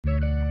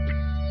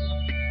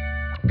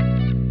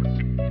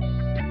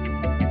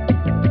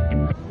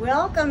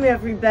Welcome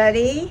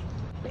everybody.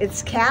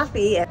 It's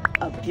Kathy at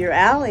Up Your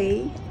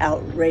Alley,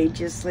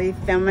 Outrageously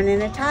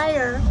Feminine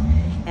Attire.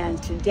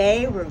 And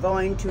today we're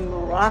going to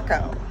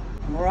Morocco.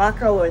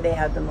 Morocco, where they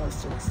have the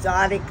most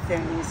exotic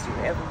things you've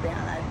ever been.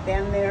 I've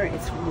been there,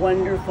 it's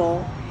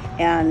wonderful.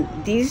 And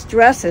these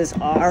dresses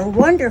are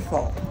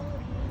wonderful.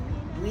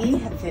 We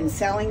have been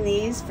selling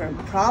these for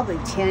probably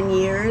 10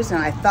 years,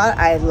 and I thought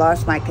I had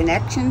lost my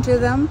connection to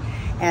them,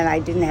 and I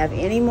didn't have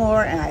any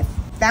more, and I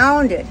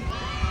found it.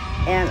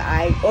 And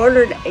I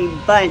ordered a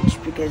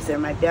bunch because they're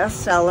my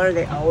best seller.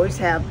 They always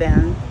have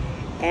been.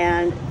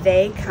 And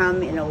they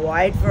come in a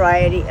wide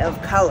variety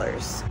of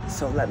colors.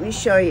 So let me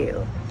show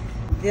you.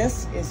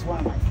 This is one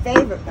of my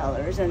favorite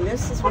colors, and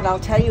this is what I'll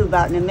tell you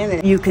about in a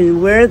minute. You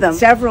can wear them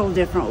several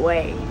different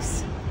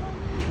ways.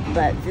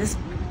 But this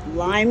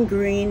lime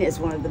green is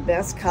one of the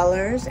best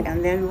colors.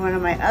 And then one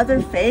of my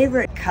other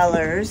favorite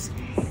colors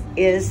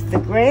is the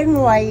gray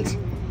and white.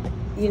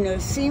 You know,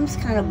 seems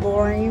kind of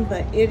boring,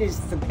 but it is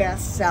the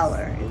best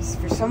seller. It's,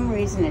 for some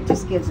reason, it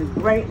just gives a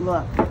great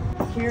look.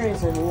 Here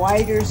is a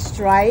wider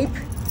stripe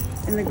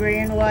in the gray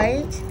and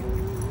white.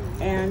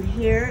 And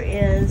here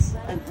is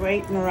a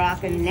great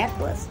Moroccan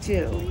necklace,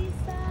 too.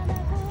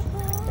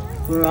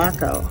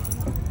 Morocco.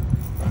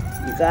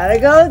 You gotta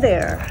go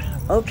there.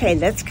 Okay,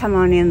 let's come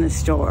on in the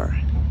store.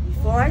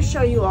 Before I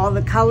show you all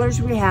the colors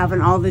we have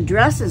and all the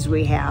dresses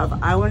we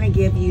have, I want to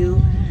give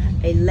you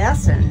a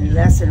lesson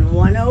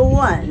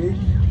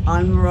 101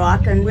 on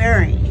Moroccan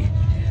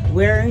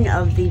wearing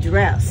of the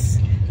dress.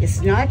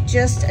 It's not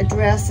just a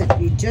dress that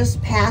you just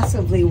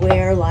passively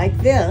wear like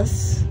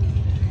this.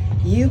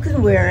 You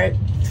can wear it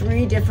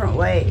 3 different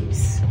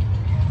ways.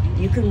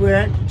 You can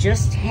wear it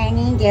just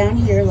hanging down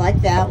here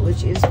like that,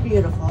 which is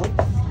beautiful.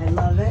 I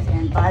love it.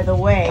 And by the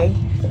way,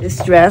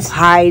 this dress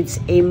hides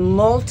a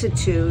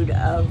multitude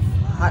of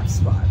hot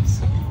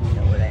spots. You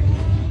know what I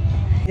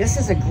mean? This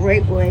is a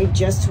great way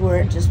just to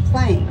wear it just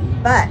plain.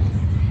 But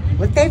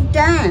what they've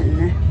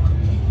done,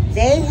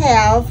 they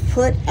have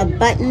put a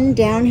button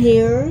down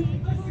here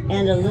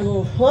and a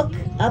little hook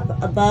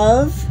up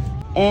above,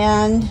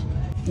 and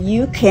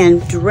you can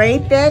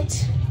drape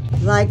it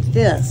like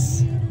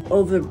this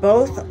over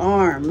both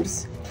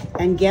arms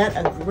and get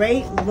a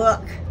great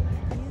look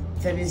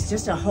that is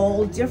just a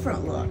whole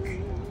different look.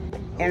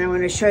 And I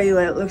want to show you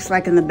what it looks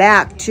like in the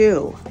back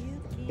too.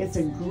 It's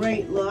a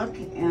great look,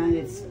 and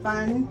it's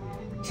fun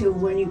to,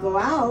 when you go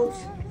out,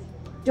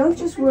 don't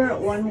just wear it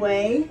one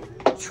way,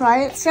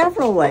 try it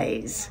several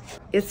ways.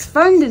 It's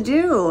fun to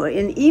do.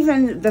 And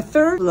even the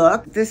third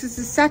look, this is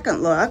the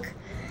second look,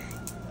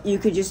 you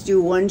could just do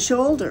one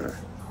shoulder,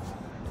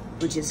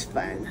 which is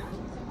fun.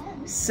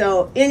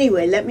 So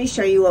anyway, let me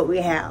show you what we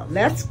have.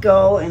 Let's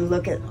go and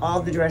look at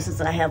all the dresses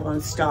I have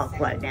on stock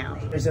right now.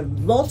 There's a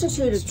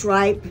multitude of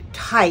stripe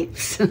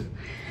types.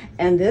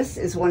 And this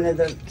is one of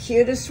the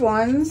cutest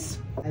ones.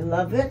 I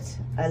love it.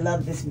 I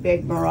love this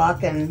big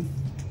Moroccan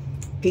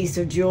piece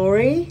of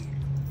jewelry.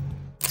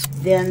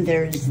 Then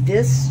there's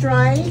this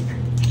stripe.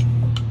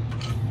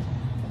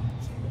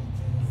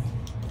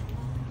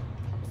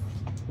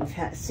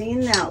 We've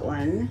seen that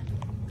one.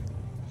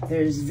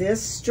 There's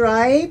this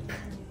stripe.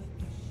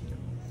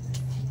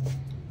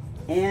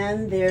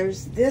 And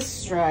there's this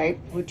stripe,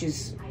 which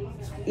is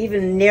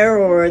even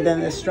narrower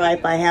than the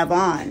stripe I have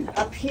on.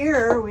 Up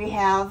here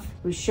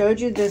we showed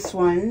you this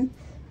one,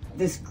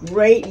 this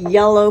great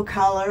yellow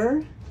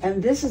color,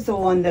 and this is the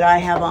one that I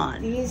have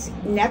on. These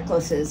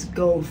necklaces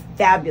go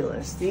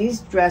fabulous.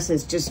 These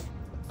dresses just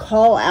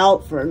call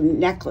out for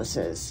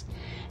necklaces,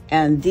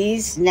 and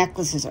these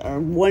necklaces are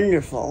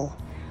wonderful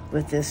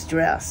with this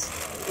dress.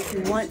 If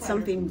you want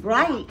something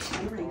bright,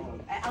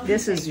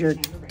 this is your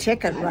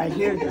ticket right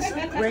here, this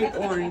great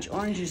orange.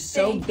 Orange is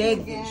so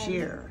big this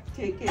year.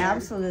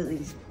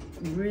 Absolutely,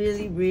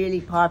 really,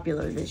 really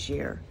popular this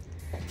year.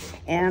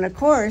 And of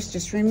course,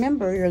 just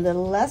remember your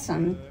little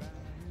lesson.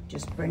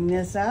 Just bring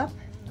this up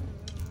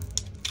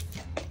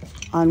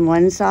on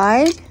one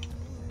side,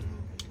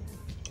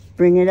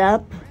 bring it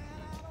up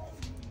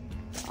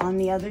on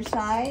the other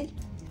side,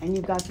 and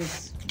you've got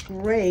this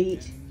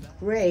great,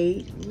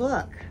 great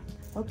look.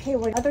 Okay,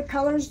 what other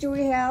colors do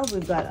we have?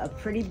 We've got a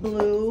pretty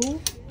blue,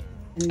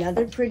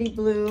 another pretty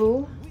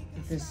blue,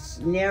 with this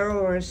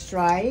narrower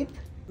stripe.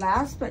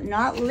 Last but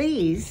not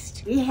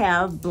least, we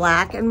have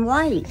black and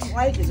white.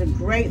 White is a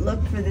great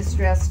look for this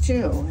dress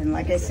too. And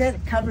like I said,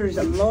 it covers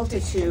a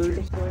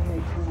multitude. Go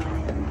ahead, come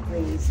on in,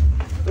 please.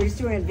 We're just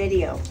doing a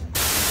video.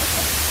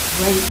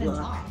 Great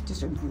look,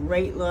 just a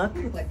great look.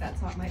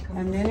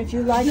 And then if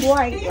you like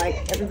white,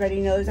 like everybody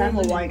knows I'm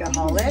a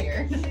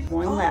whiteaholic,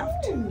 one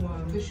left.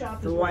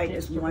 The white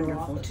is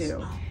wonderful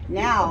too.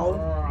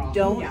 Now,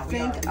 don't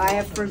think I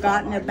have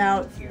forgotten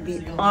about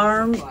the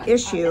arm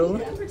issue.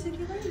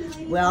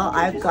 Well,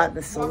 I've got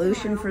the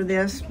solution for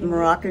this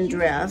Moroccan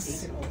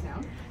dress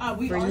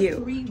for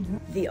you.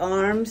 The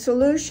arm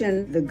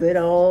solution, the good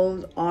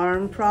old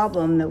arm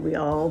problem that we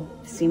all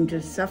seem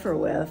to suffer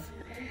with,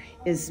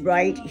 is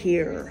right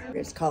here.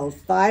 It's called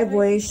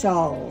 5-way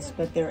shawls,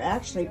 but they're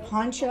actually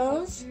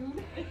ponchos.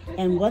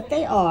 And what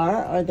they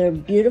are they're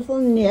beautiful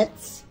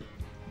knits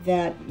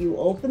that you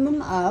open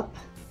them up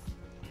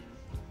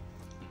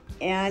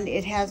and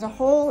it has a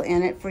hole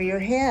in it for your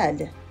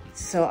head.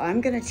 So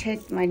I'm gonna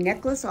take my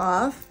necklace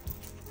off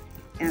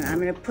and I'm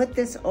gonna put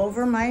this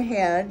over my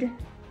head,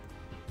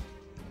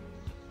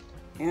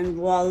 and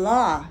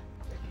voila.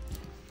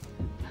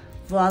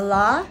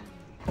 Voila.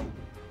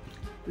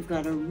 We've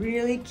got a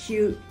really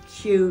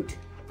cute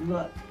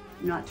look.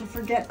 Not to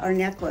forget our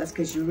necklace,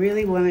 because you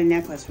really want a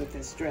necklace with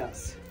this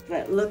dress.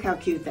 But look how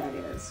cute that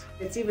is.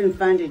 It's even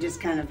fun to just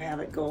kind of have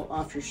it go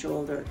off your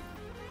shoulder.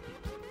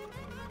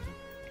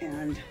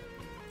 And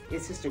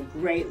it's just a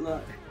great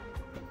look.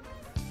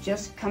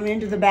 Just come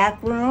into the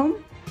back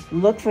room,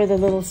 look for the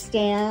little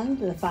stand,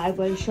 the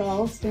 5-way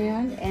shawl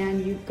stand,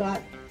 and you've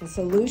got the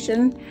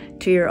solution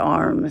to your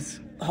arms.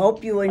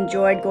 Hope you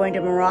enjoyed going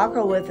to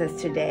Morocco with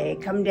us today.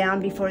 Come down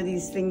before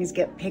these things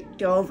get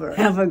picked over.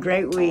 Have a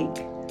great week.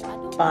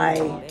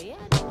 Bye.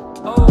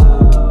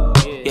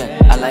 Yeah,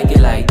 I like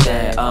it like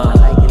that.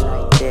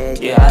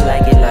 Yeah,